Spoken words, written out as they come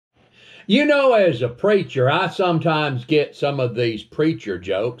You know, as a preacher, I sometimes get some of these preacher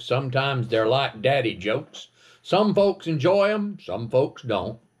jokes. Sometimes they're like daddy jokes. Some folks enjoy them, some folks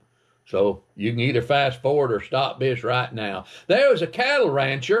don't. So you can either fast forward or stop this right now. There was a cattle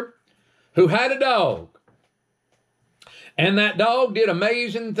rancher who had a dog, and that dog did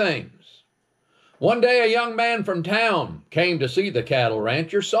amazing things. One day, a young man from town came to see the cattle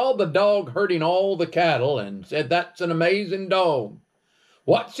rancher, saw the dog herding all the cattle, and said, "That's an amazing dog.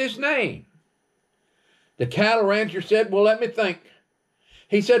 What's his name?" The cattle rancher said, "Well, let me think."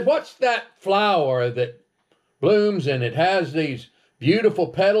 He said, "What's that flower that blooms and it has these beautiful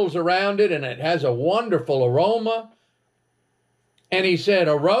petals around it and it has a wonderful aroma?" And he said,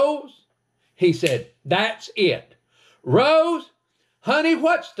 "A rose?" He said, "That's it. Rose, honey,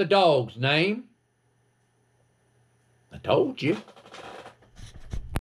 what's the dog's name?" "I told you."